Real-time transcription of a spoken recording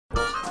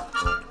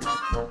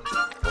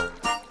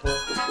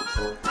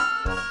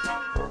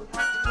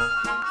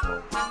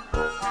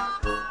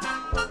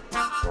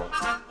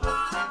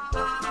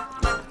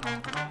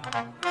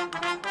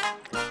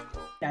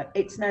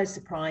no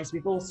surprise.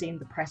 We've all seen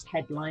the press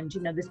headlines.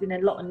 You know, there's been a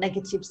lot of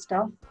negative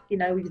stuff. You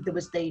know, there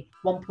was the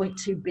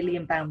 £1.2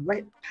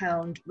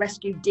 billion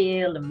rescue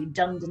deal and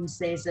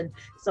redundancies and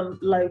some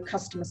low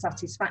customer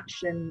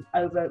satisfaction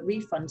over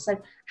refunds.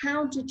 So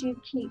how did you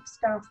keep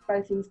staff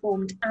both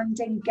informed and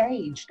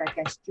engaged, I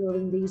guess,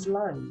 during these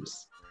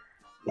lows?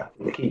 Yeah,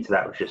 the key to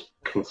that was just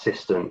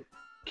consistent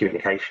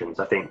communications.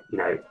 I think, you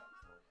know,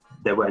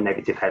 there were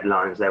negative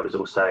headlines. There was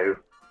also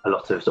a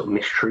lot of sort of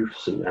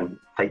mistruths and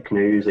fake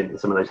news in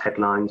some of those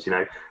headlines. You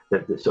know,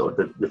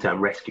 the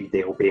term rescue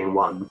deal being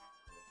one.